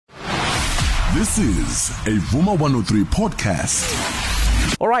This is a Vuma 103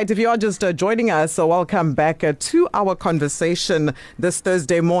 podcast. All right, if you are just joining us, so welcome back to our conversation this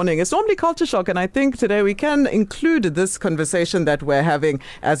Thursday morning. It's normally Culture Shock, and I think today we can include this conversation that we're having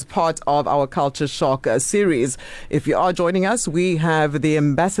as part of our Culture Shock series. If you are joining us, we have the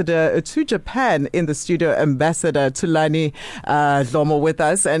ambassador to Japan in the studio, Ambassador Thulani Dlomo, with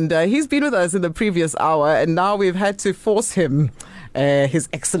us, and he's been with us in the previous hour, and now we've had to force him, His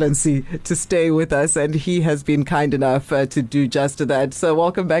Excellency, to stay with us, and he has been kind enough to do just that. So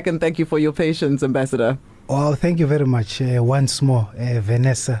welcome back, and thank you for your patience, Ambassador. Well, thank you very much once more,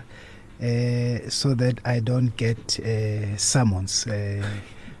 Vanessa, so that I don't get summons.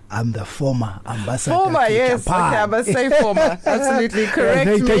 I'm the former ambassador to yes. Japan. Okay, I must say former. Absolutely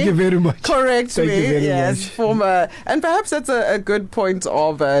correct. Thank you very much. Correct thank me. You very yes, much. Former. And perhaps that's a good point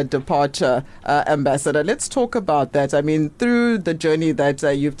of departure, Ambassador. Let's talk about that. I mean, through the journey that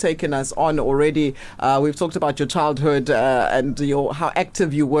you've taken us on already, we've talked about your childhood and how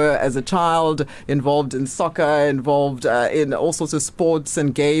active you were as a child, involved in soccer, involved in all sorts of sports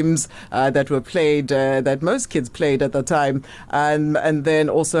and games that were played, that most kids played at the time, and then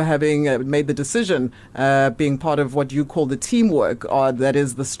also having made the decision, being part of what you call the teamwork, or that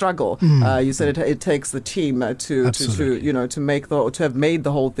is the struggle. You said it takes the team to have made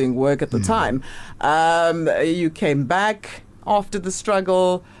the whole thing work at the time. You came back after the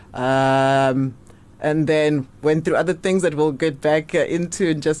struggle, and then went through other things that we'll get back into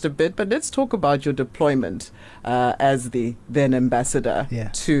in just a bit. But let's talk about your deployment as the then ambassador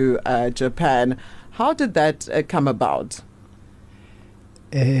to Japan. How did that come about?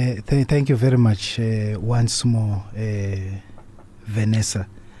 Thank you very much once more, Vanessa.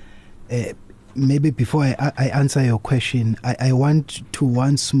 Maybe before I answer your question, I want to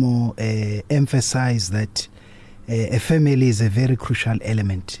once more emphasize that a family is a very crucial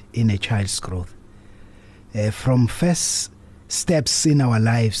element in a child's growth. From first steps in our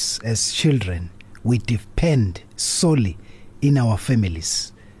lives as children, we depend solely in our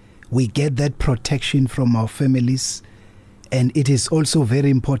families. We get that protection from our families. And it is also very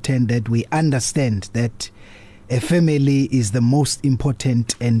important that we understand that a family is the most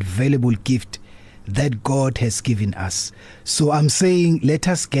important and valuable gift that God has given us. So I'm saying, let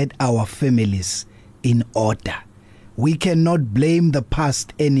us get our families in order. We cannot blame the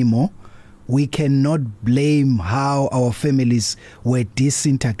past anymore. We cannot blame how our families were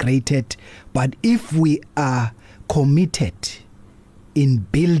disintegrated. But if we are committed in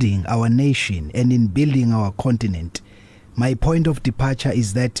building our nation and in building our continent, my point of departure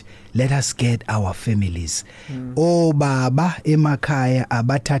is that let us get our families. O baba emakhaya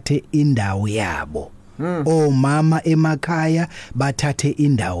abathathe indawo yabo. O mama emakhaya bathathe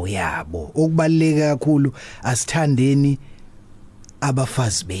indawo yabo. Okubaleka kakhulu asithandeni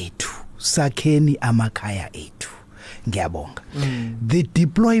abafazi bethu. Sakheni amakhaya ethu. Ngiyabonga. The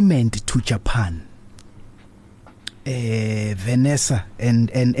deployment to Japan, Vanessa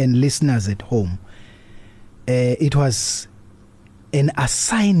and listeners at home, it was an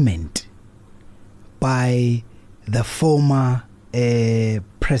assignment by the former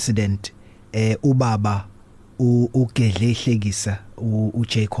president, Ubaba Ugedlehlekisa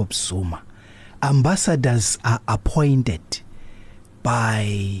Jacob Zuma. Ambassadors are appointed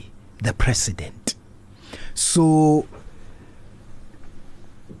by the president. So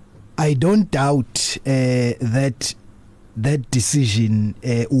I don't doubt that decision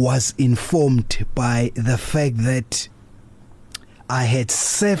was informed by the fact that I had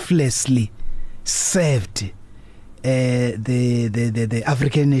selflessly served the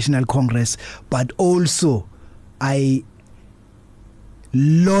African National Congress, but also I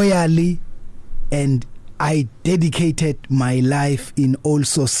loyally and I dedicated my life in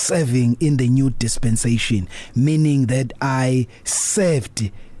also serving in the new dispensation, meaning that I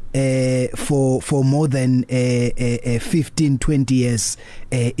served for more than 15-20 years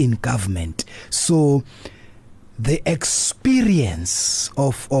in government. So the experience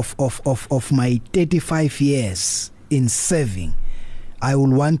of my 35 years in serving, I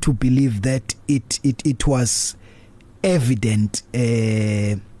will want to believe that it was evident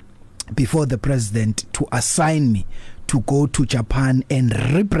before the president to assign me to go to Japan and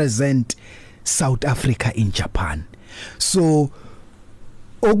represent South Africa in Japan. So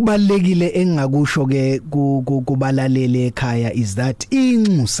okubalekile engakusho ke kubalalele ekhaya is that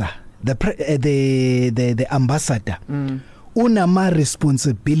inxusa the ambassador unama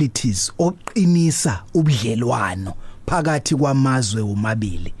responsibilities oqinisa ubudlelwano phakathi kwamazwe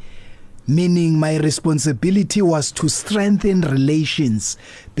omabili, meaning my responsibility was to strengthen relations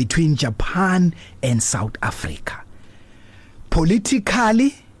between Japan and South Africa,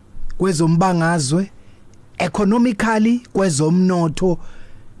 politically kwezombangazwe, economically, kwezomnotho,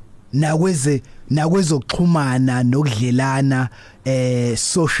 nakwezokuxhumana nokudlelana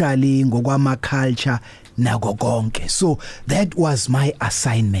socially ngokwama culture nako konke. So that was my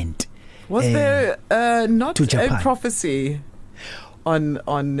assignment. Was there not a prophecy on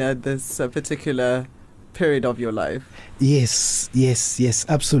this particular period of your life? Yes,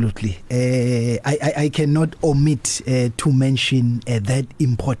 absolutely. I cannot omit to mention that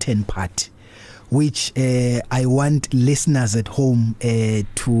important part, which I want listeners at home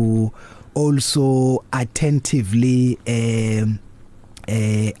to also attentively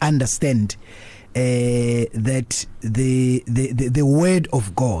understand. That the word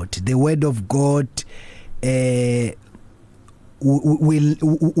of God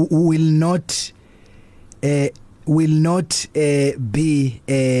will not be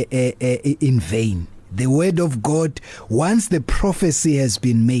in vain. The word of God, once the prophecy has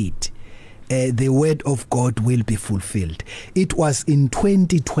been made, the word of God will be fulfilled. It was in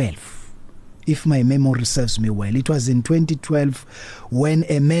 2012. If my memory serves me well, it was in 2012 when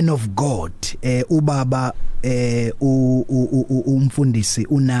a man of God, Ubaba Umfundisi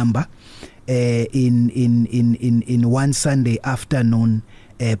Unamba, in one Sunday afternoon,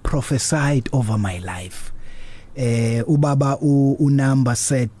 prophesied over my life. Ubaba Unamba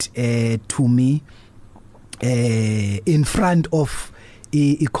said to me in front of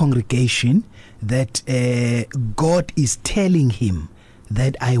a congregation that God is telling him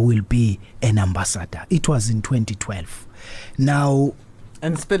that I will be an ambassador. It was in 2012. Now,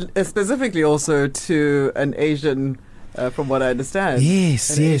 and specifically also to an Asian, from what I understand.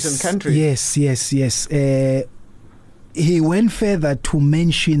 Asian country. Yes. He went further to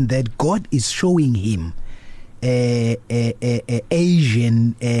mention that God is showing him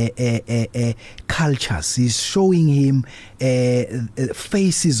Asian cultures. He's showing him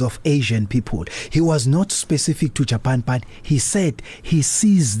faces of Asian people. He was not specific to Japan, but he said he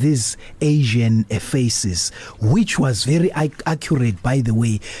sees these Asian faces, which was very accurate, by the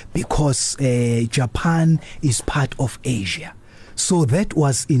way, because Japan is part of Asia. So that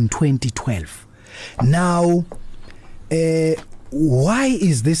was in 2012. Now, why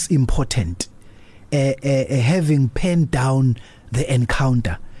is this important? Having penned down the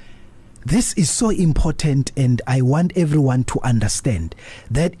encounter. This is so important, and I want everyone to understand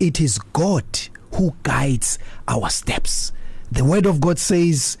that it is God who guides our steps. The word of God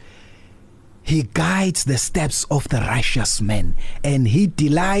says he guides the steps of the righteous man, and he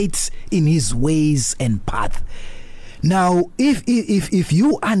delights in his ways and path. Now, if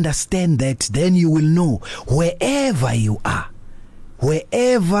you understand that, then you will know wherever you are,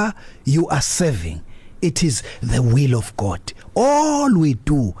 wherever you are serving, it is the will of God. All we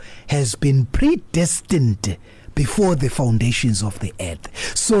do has been predestined before the foundations of the earth.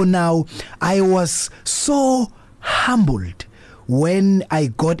 So now I was so humbled when I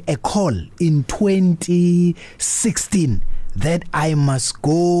got a call in 2016 that I must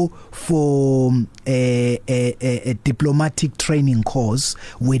go for a diplomatic training course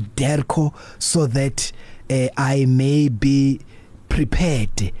with DERCO so that I may be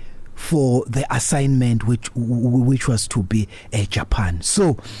prepared for the assignment which was to be Japan.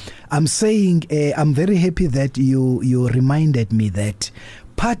 So I'm saying I'm very happy that you reminded me that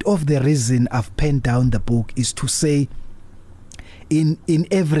part of the reason I've penned down the book is to say in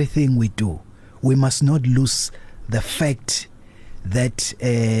everything we do, we must not lose the fact that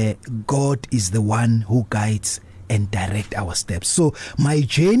God is the one who guides and directs our steps. So my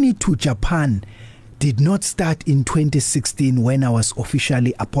journey to Japan did not start in 2016 when I was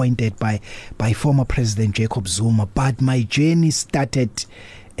officially appointed by former President Jacob Zuma, but my journey started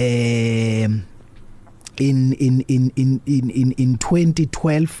in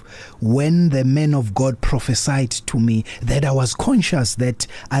 2012 when the man of God prophesied to me that I was conscious that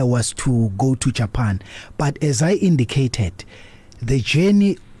I was to go to Japan. But as I indicated, the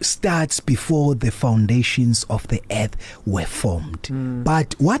journey starts before the foundations of the earth were formed.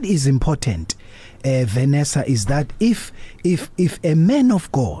 But what is important, Vanessa, is that if a man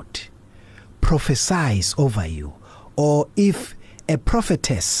of God prophesies over you, or if a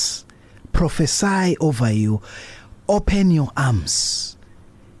prophetess prophesy over you, open your arms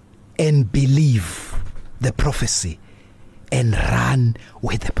and believe the prophecy and run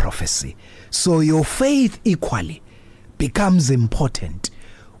with the prophecy. So your faith equally becomes important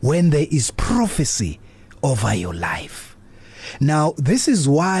when there is prophecy over your life. Now, this is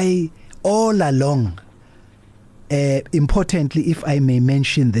why all along, importantly, if I may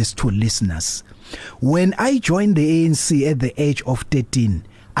mention this to listeners, when I joined the ANC at the age of 13,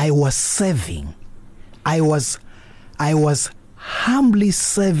 I was serving. I was humbly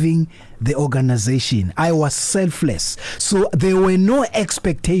serving the organization. I was selfless. So there were no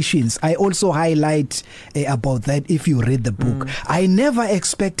expectations. I also highlight about that if you read the book. I never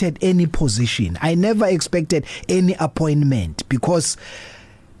expected any position. I never expected any appointment, because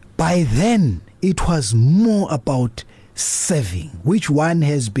by then it was more about serving, which one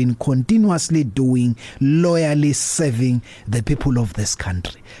has been continuously doing, loyally serving the people of this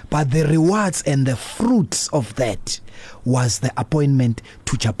country. But the rewards and the fruits of that was the appointment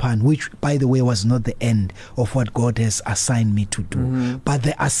to Japan, which, by the way, was not the end of what God has assigned me to do. But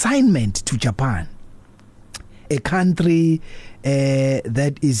the assignment to Japan, a country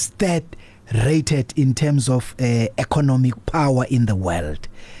that is third rated in terms of economic power in the world,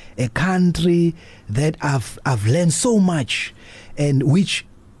 a country that I've learned so much, and which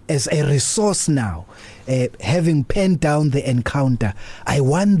as a resource now, having penned down the encounter, I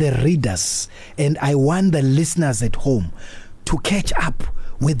want the readers and I want the listeners at home to catch up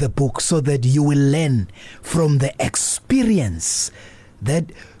with the book, so that you will learn from the experience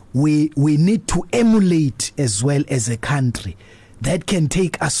that we need to emulate as well as a country that can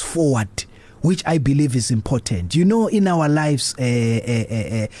take us forward, which I believe is important. You know, in our lives,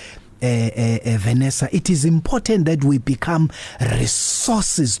 Vanessa, it is important that we become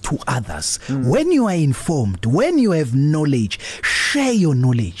resources to others. When you are informed, when you have knowledge, share your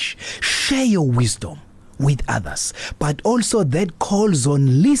knowledge, share your wisdom with others. But also that calls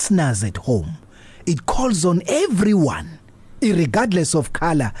on listeners at home. It calls on everyone, irregardless of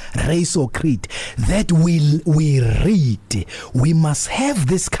color, race or creed, that we read. We must have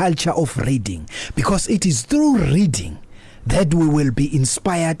this culture of reading, because it is through reading that we will be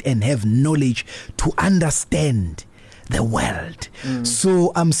inspired and have knowledge to understand the world.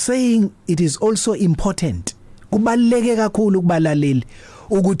 So I'm saying it is also important, kubaluleke kakhulu kubalaleli,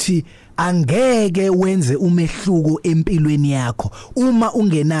 ukuthi angeke wenze umehluko empilweni yakho uma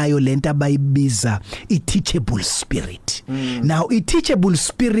ungenayo lento abayibiza i-teachable spirit. Now i-teachable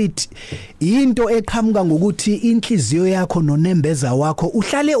spirit into eqhamuka ngokuthi inhliziyo yakho nonembeza wakho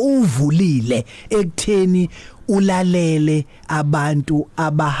uhlale uvulile ekutheni ulalele abantu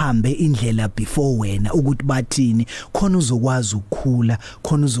abahambe indlela before wena ukuthi bathini, khona uzokwazi ukukhula,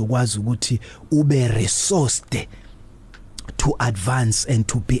 khona uzokwazi ukuthi ube resourced to advance and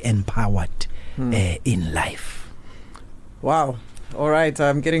to be empowered in life. Wow. All right.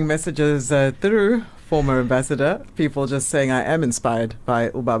 I'm getting messages through, former ambassador. People just saying I am inspired by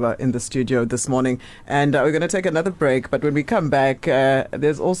Ubaba in the studio this morning. And we're going to take another break. But when we come back,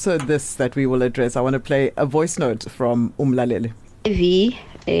 there's also this that we will address. I want to play a voice note from Umlaleli.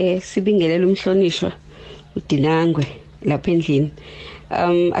 Sibingelele umhlonishwa uDinangwe lapha endlini.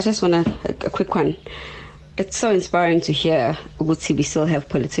 I just want a quick one. It's so inspiring to hear ukuthi we still have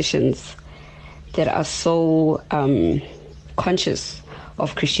politicians that are so conscious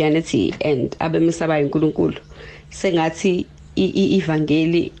of Christianity and abemisaba uNkulunkulu. Sengathi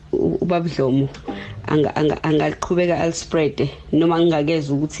ivangeli ubaba Dlomo angaqhubeka alispread noma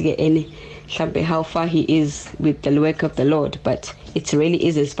ngingakeza ukuthi ke ene mhlambe how far he is with the work of the Lord, but it really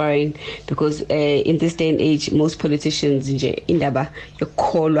is inspiring, because in this day and age most politicians nje indaba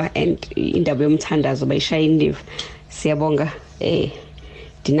yokukholwa and indaba yomthandazo bayishaya indiva. Siyabonga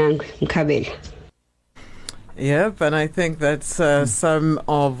Dinangwe Mkhabela. Yep, and I think that's some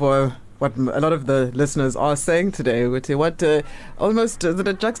of what a lot of the listeners are saying today. What almost, is it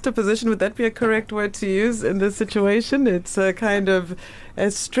a juxtaposition? Would that be a correct word to use in this situation? It's a kind of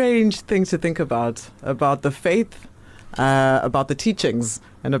a strange thing to think about the faith, about the teachings,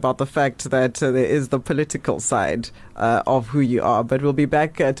 and about the fact that there is the political side of who you are. But we'll be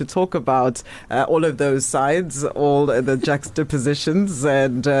back to talk about all of those sides, all the juxtapositions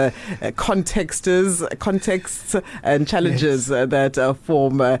and contexts and challenges that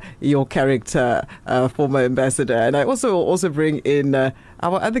form your character, former ambassador. And I also bring in our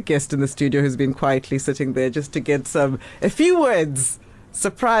other guest in the studio who's been quietly sitting there just to get a few words.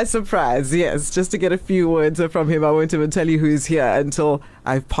 Surprise, surprise. Yes, just to get a few words from him. I won't even tell you who's here until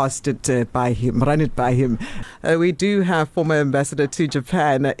I've passed it by him, run it by him. We do have former ambassador to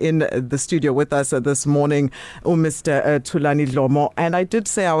Japan in the studio with us this morning, Mr. Thulani Dlomo. And I did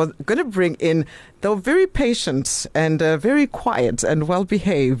say I was going to bring in the very patient and very quiet and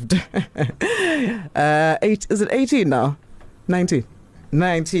well-behaved. Is it 18 now? 19?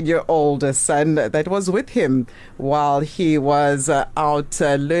 19-year-old son that was with him while he was out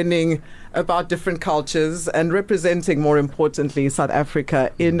learning about different cultures and representing, more importantly, South Africa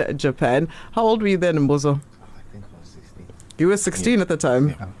in Japan. How old were you then, Mbozo? I think I was 16. You were 16 at the time?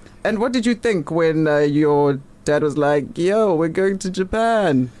 Yeah. And what did you think when your dad was like, yo, we're going to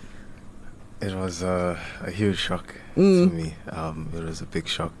Japan? It was a huge shock. for me. It was a big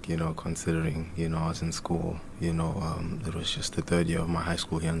shock, considering, I was in school, it was just the third year of my high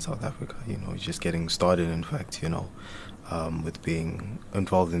school here in South Africa, just getting started, in fact, with being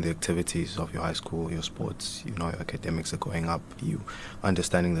involved in the activities of your high school, your sports, your academics are going up, you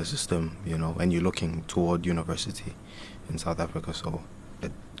understanding the system, and you're looking toward university in South Africa. So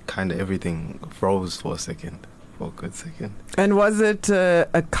it kind of everything froze for a good second. And was it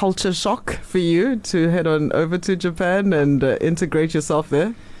a culture shock for you to head on over to Japan and integrate yourself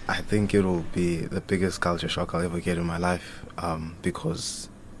there? I think it will be the biggest culture shock I'll ever get in my life, because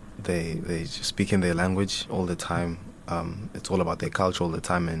they just speak in their language all the time. It's all about their culture all the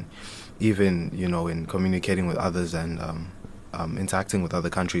time, and even in communicating with others and interacting with other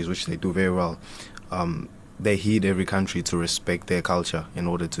countries, which they do very well, they heed every country to respect their culture in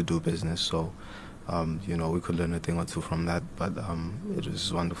order to do business. So we could learn a thing or two from that, but it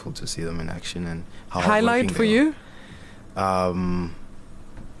was wonderful to see them in action. And how highlight for you?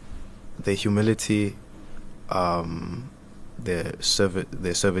 Their humility, their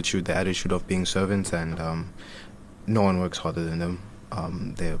servitude, their attitude of being servants, and no one works harder than them.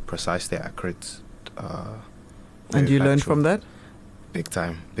 They're precise, they're accurate. And you learned from that? Big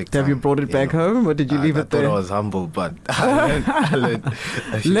time. Have you brought it back home, or did you leave it there? I thought I was humble, but I learned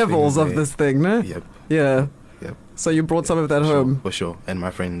levels of this thing, no? Yep. Yeah. Yep. So you brought some of that home? For sure. And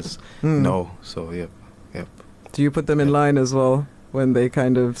my friends know, so yep. Do you put them in line as well when they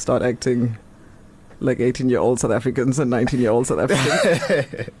kind of start acting like 18-year-old South Africans and 19-year-old South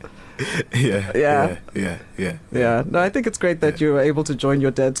Africans? Yeah. No, I think it's great that you were able to join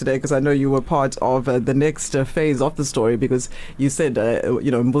your dad today, because I know you were part of the next phase of the story, because you said,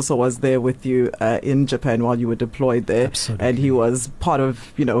 Mbuso was there with you in Japan while you were deployed there. Absolutely. And he was part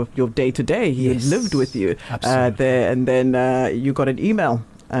of, your day-to-day. He had lived with you there, and then you got an email.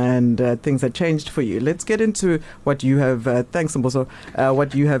 And things had changed for you. Let's get into what you have, thanks Mbuso,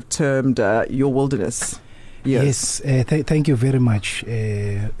 what you have termed your wilderness. Yes, thank you very much,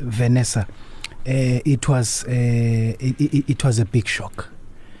 Vanessa. It was a big shock.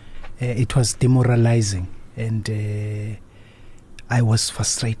 It was demoralizing, and I was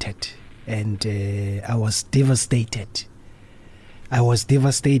frustrated, and I was devastated.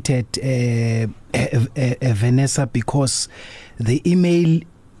 Vanessa, because the email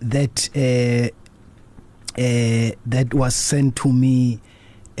that was sent to me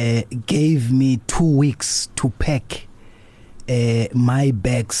gave me 2 weeks to pack my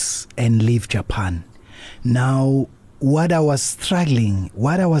bags and leave Japan. Now, what I was struggling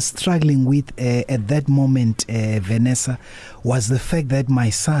with at that moment, Vanessa, was the fact that my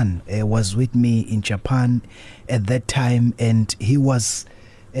son was with me in Japan at that time, and he was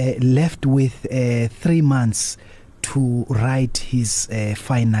left with 3 months to write his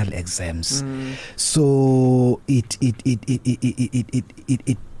final exams. So it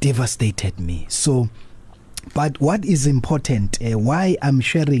devastated me. So, but what is important, why I'm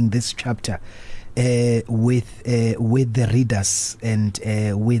sharing this chapter with the readers and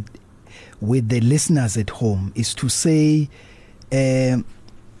with the listeners at home, is to say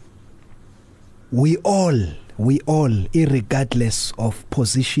we all, irregardless of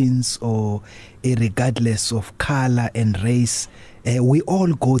positions or irregardless of color and race, we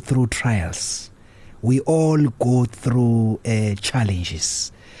all go through trials. We all go through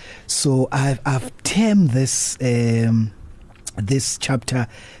challenges. So I've termed this chapter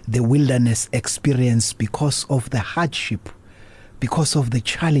the wilderness experience, because of the hardship, because of the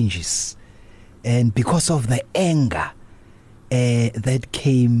challenges, and because of the anger that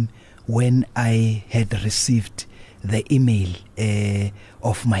came when I had received the email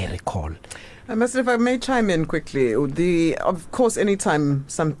of my recall. Master, if I may chime in quickly, of course, anytime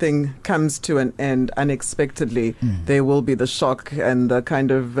something comes to an end unexpectedly, there will be the shock and the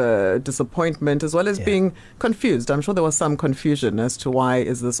kind of disappointment, as well as being confused. I'm sure there was some confusion as to why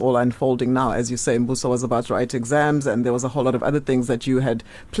is this all unfolding now. As you say, Mbuso was about to write exams, and there was a whole lot of other things that you had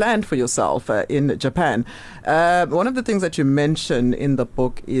planned for yourself in Japan. One of the things that you mention in the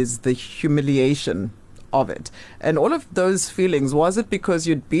book is the humiliation of it. And all of those feelings, was it because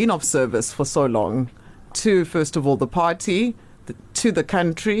you'd been of service for so long to, first of all, the party, to the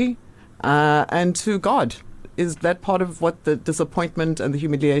country, and to God? Is that part of what the disappointment and the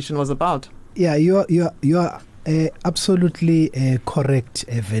humiliation was about? Yeah, you are absolutely correct,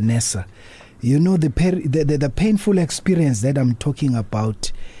 Vanessa. You know, the painful experience that I'm talking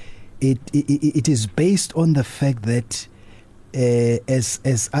about, it is based on the fact that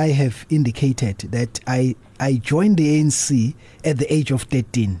as I have indicated, that I joined the ANC at the age of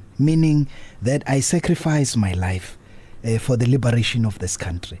 13, meaning that I sacrificed my life for the liberation of this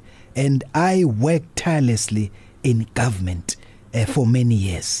country. And I worked tirelessly in government for many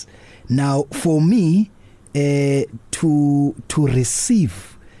years. Now, for me, to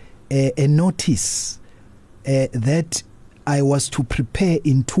receive a notice that I was to prepare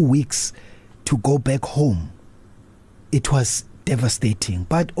in 2 weeks to go back home, it was devastating.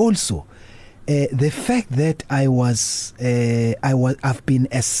 But also, the fact that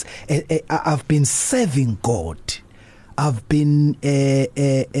I've been serving God. I've been a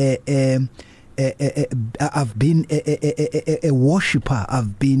worshipper.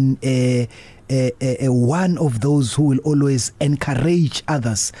 I've been a one of those who will always encourage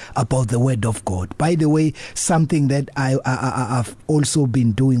others about the word of God. By the way, something that I've also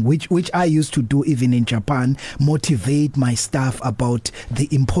been doing, which I used to do even in Japan, motivate my staff about the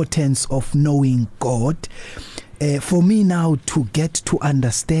importance of knowing God. For me now to get to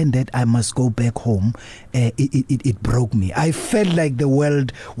understand that I must go back home, it broke me. I felt like the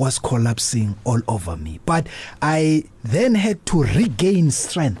world was collapsing all over me. But I then had to regain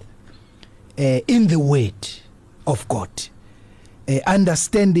strength in the word of God,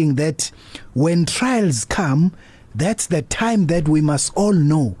 understanding that when trials come, that's the time that we must all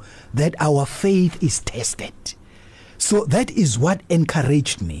know that our faith is tested. So that is what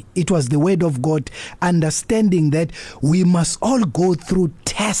encouraged me. It was the word of God, understanding that we must all go through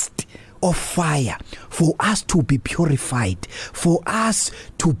test of fire for us to be purified, for us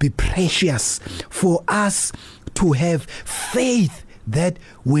to be precious, for us to have faith that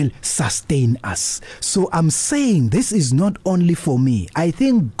will sustain us. So I'm saying this is not only for me. I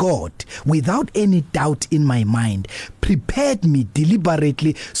think God, without any doubt in my mind, prepared me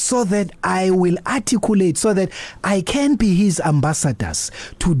deliberately so that I will articulate, so that I can be his ambassadors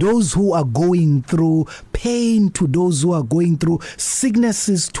to those who are going through pain, to those who are going through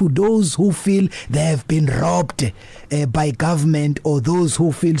sicknesses, to those who feel they have been robbed by government, or those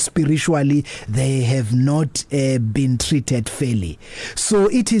who feel spiritually they have not been treated fairly. So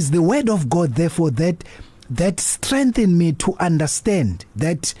it is the word of God, therefore, that strengthened me to understand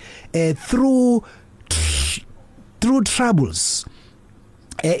that through troubles,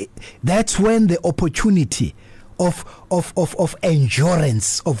 that's when the opportunity of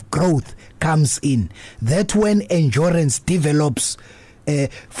endurance, of growth comes in. That's when endurance develops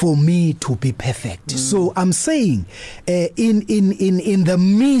for me to be perfect. So I'm saying, in the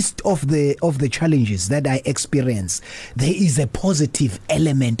midst of the challenges that I experience, there is a positive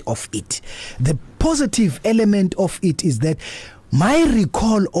element of it. The positive element of it is that my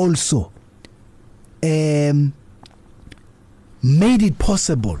recall also made it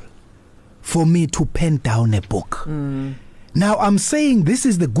possible for me to pen down a book. Now I'm saying this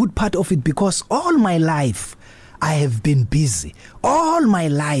is the good part of it, because all my life I have been busy. All my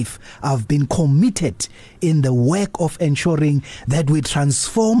life I've been committed in the work of ensuring that we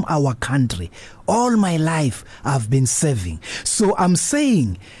transform our country. All my life I've been serving. So I'm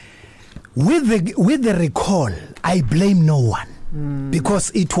saying, with the recall, I blame no one.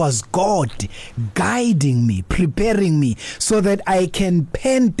 Because it was God guiding me, preparing me, so that I can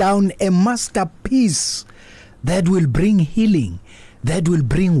pen down a masterpiece that will bring healing, that will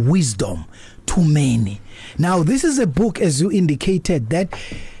bring wisdom to many. Now, this is a book, as you indicated, that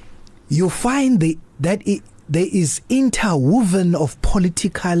you find there is interwoven of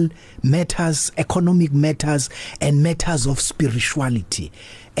political matters, economic matters, and matters of spirituality,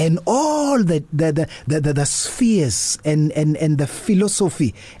 and all the spheres and the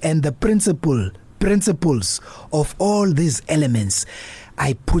philosophy and the principles of all these elements.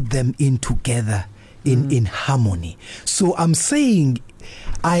 I put them in together in harmony. So I'm saying,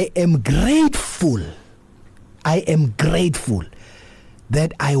 I am grateful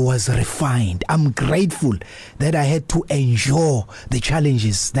that I was refined. I'm grateful that I had to endure the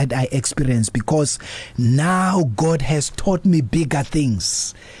challenges that I experienced, because now God has taught me bigger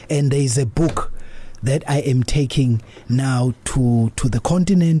things. And there is a book that I am taking now to the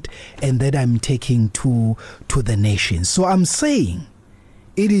continent, and that I'm taking to the nations. So I'm saying,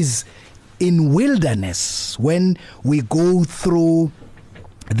 it is in wilderness, when we go through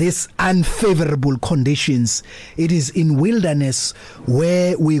these unfavorable conditions, it is in wilderness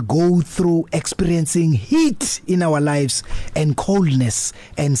where we go through experiencing heat in our lives and coldness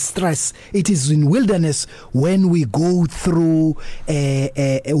and stress. It is in wilderness when we go through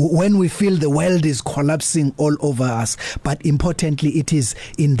when we feel the world is collapsing all over us. But importantly, it is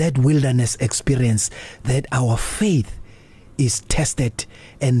in that wilderness experience that our faith is tested,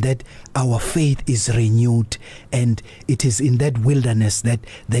 and that our faith is renewed, and it is in that wilderness that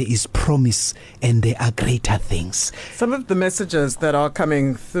there is promise and there are greater things. Some of the messages that are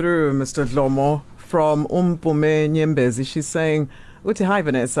coming through, Mr. Dlomo, from Umpume Nyembezi, she's saying, Uti, hi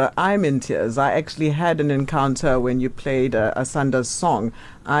Vanessa, I'm in tears. I actually had an encounter when you played Asanda's song.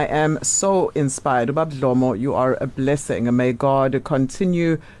 I am so inspired. Ubab Dlomo, you are a blessing, and may God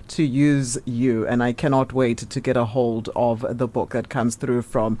continue to use you. And I cannot wait to get a hold of the book that comes through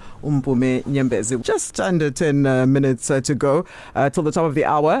from Umpume Nyembezi. Just under 10 minutes to go till the top of the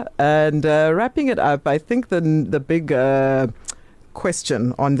hour. And wrapping it up, I think the big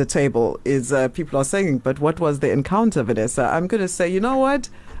question on the table is people are saying, but what was the encounter, Vanessa? I'm going to say, you know what?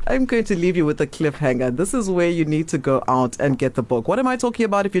 I'm going to leave you with a cliffhanger. This is where you need to go out and get the book. What am I talking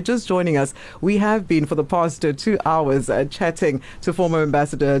about? If you're just joining us, we have been for the past 2 hours chatting to former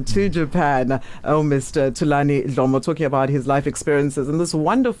ambassador to Japan, Mr. Thulani Dlomo, talking about his life experiences and this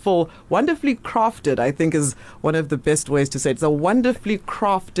wonderfully crafted, I think is one of the best ways to say it. It's a wonderfully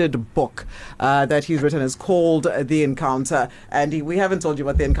crafted book that he's written. Is called The Encounter. And we haven't told you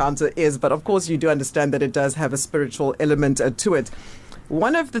what The Encounter is, but of course you do understand that it does have a spiritual element to it.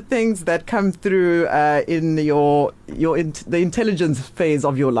 One of the things that come through in the intelligence phase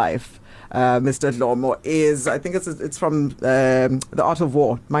of your life, Mr. Dlomo, is, I think it's from The Art of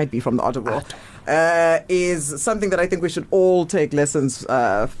War, might be from The Art of War, is something that I think we should all take lessons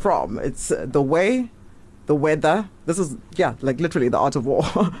from. It's the way, the weather. This is, like literally The Art of War.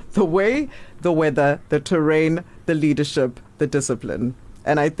 The way, the weather, the terrain, the leadership, the discipline.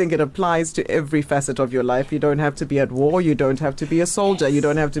 And I think it applies to every facet of your life. You don't have to be at war. You don't have to be a soldier. You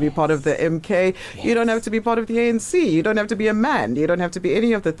don't have to be part of the MK. You don't have to be part of the ANC. You don't have to be a man. You don't have to be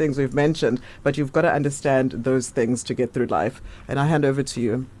any of the things we've mentioned. But you've got to understand those things to get through life. And I hand over to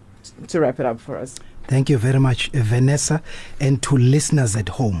you to wrap it up for us. Thank you very much, Vanessa. And to listeners at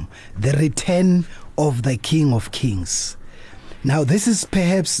home, the return of the King of Kings. Now, this is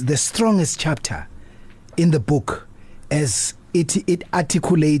perhaps the strongest chapter in the book, as it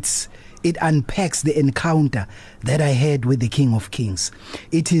articulates, it unpacks the encounter that I had with the King of Kings.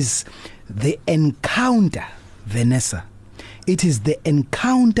 It is the encounter, Vanessa. It is the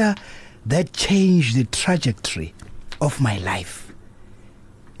encounter that changed the trajectory of my life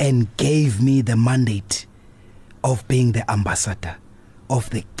and gave me the mandate of being the ambassador of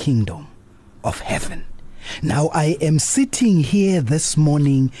the kingdom of heaven. Now, I am sitting here this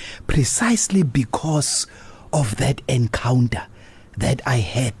morning precisely because of that encounter that I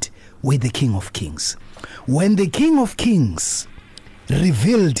had with the King of Kings. When the King of Kings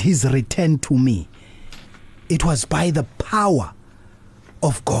revealed his return to me, it was by the power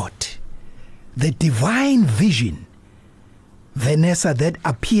of God. The divine vision, Vanessa, that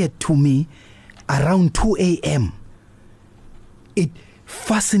appeared to me around 2 a.m., it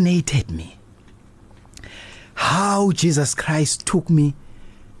fascinated me. How Jesus Christ took me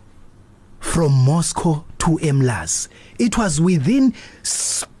from Moscow to Emlas. It was within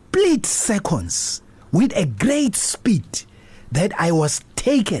split seconds, with a great speed, that I was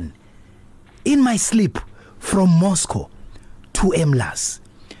taken in my sleep from Moscow to Emlas.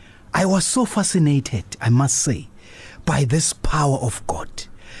 I was so fascinated, I must say, by this power of God.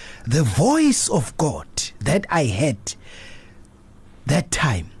 The voice of God that I had that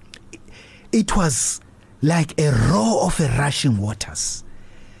time, it was like a roar of a rushing waters.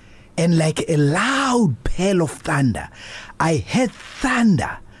 And like a loud peal of thunder. I heard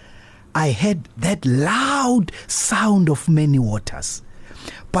thunder. I heard that loud sound of many waters.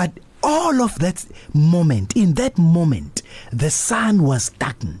 But all of that moment, in that moment, the sun was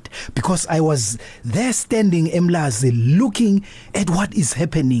darkened, because I was there standing Emlazi looking at what is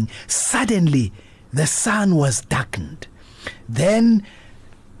happening. Suddenly, the sun was darkened. Then,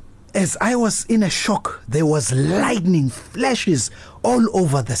 as I was in a shock, there was lightning flashes all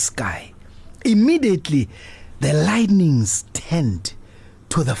over the sky. Immediately, the lightnings turned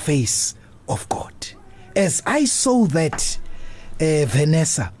to the face of God. As I saw that,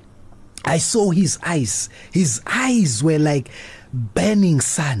 Vanessa, I saw his eyes. His eyes were like burning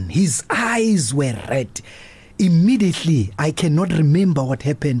sun. His eyes were red. Immediately, I cannot remember what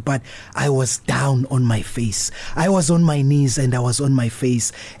happened, but I was down on my face. I was on my knees and I was on my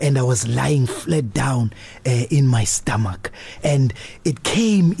face, and I was lying flat down in my stomach. And it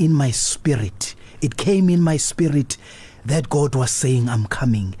came in my spirit. It came in my spirit that God was saying, I'm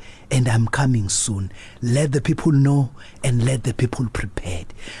coming, and I'm coming soon. Let the people know and let the people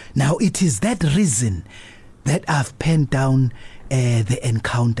prepared. Now, it is that reason that I've penned down the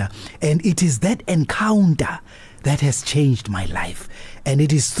encounter. And it is that encounter that has changed my life. And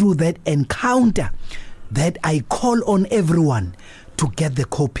it is through that encounter that I call on everyone to get the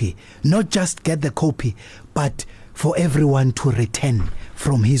copy. Not just get the copy, but for everyone to return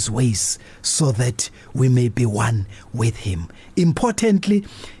from his ways, so that we may be one with him. Importantly,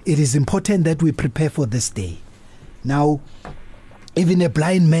 it is important that we prepare for this day. Now, Even a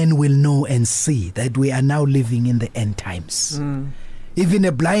blind man will know and see that we are now living in the end times. Even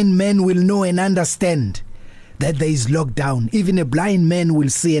a blind man will know and understand that there is lockdown. Even a blind man will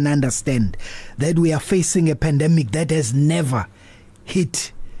see and understand that we are facing a pandemic that has never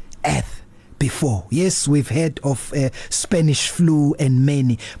hit earth before. Yes, we've heard of Spanish flu and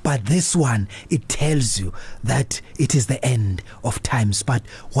many, but this one, it tells you that it is the end of times. But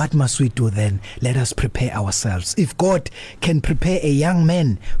what must we do then? Let us prepare ourselves. If God can prepare a young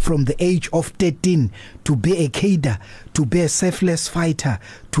man from the age of 13 to be a cadre, to be a selfless fighter,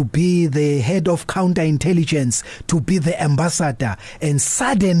 to be the head of counterintelligence, to be the ambassador, and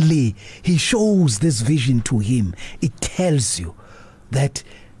suddenly he shows this vision to him, it tells you that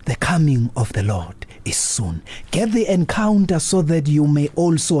the coming of the Lord is soon. Get the encounter so that you may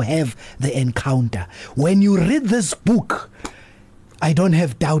also have the encounter. When you read this book, I don't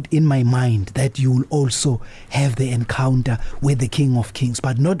have doubt in my mind that you will also have the encounter with the King of Kings.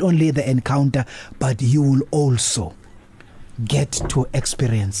 But not only the encounter, but you will also get to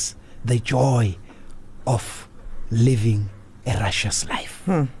experience the joy of living a righteous life.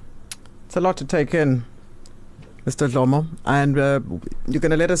 It's a lot to take in, Mr. Dlomo, and you're going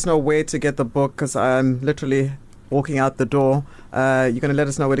to let us know where to get the book, because I'm literally walking out the door. You're going to let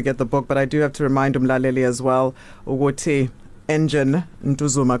us know where to get the book, but I do have to remind Umlaleli as well, ukuthi Engine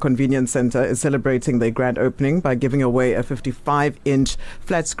Ntuzuma Convenience Center is celebrating their grand opening by giving away a 55-inch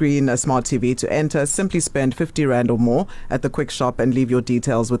flat screen smart TV. To enter, simply spend 50 Rand or more at the quick shop and leave your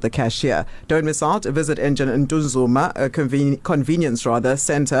details with the cashier. Don't miss out. Visit Engine Ntuzuma Convenience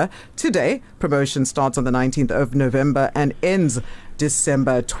Center today. Promotion starts on the 19th of November and ends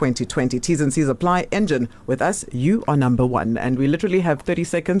December 2020. T's and C's apply. Engine, with us, you are number one. And we literally have 30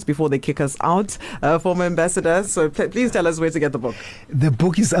 seconds before they kick us out, former ambassador. So please tell us where to get the book. The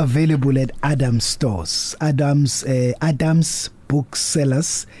book is available at Adams stores. Adams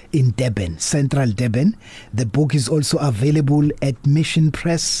booksellers in Durban, Central Durban. The book is also available at Mission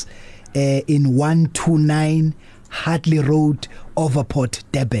Press in 129 Hartley Road, Overport,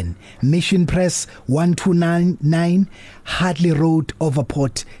 Durban. Mission Press 1299 Hartley Road,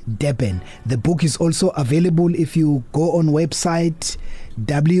 Overport, Durban. The book is also available if you go on website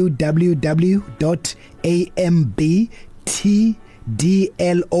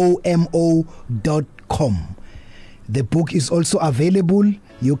www.ambtdlomo.com. The book is also available.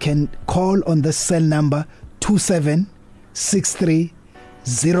 You can call on the cell number 2763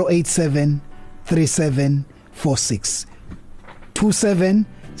 087 3746.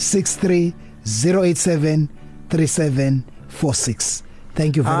 2763 087 3746.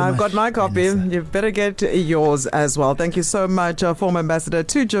 Thank you very much. I've got my copy. You better get yours as well. Thank you so much, former ambassador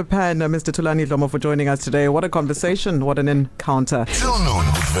to Japan, Mr. Thulani Dlomo, for joining us today. What a conversation. What an encounter. Till noon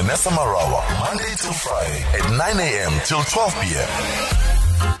with Vanessa Marawa, Monday to Friday at 9 a.m. till 12 p.m.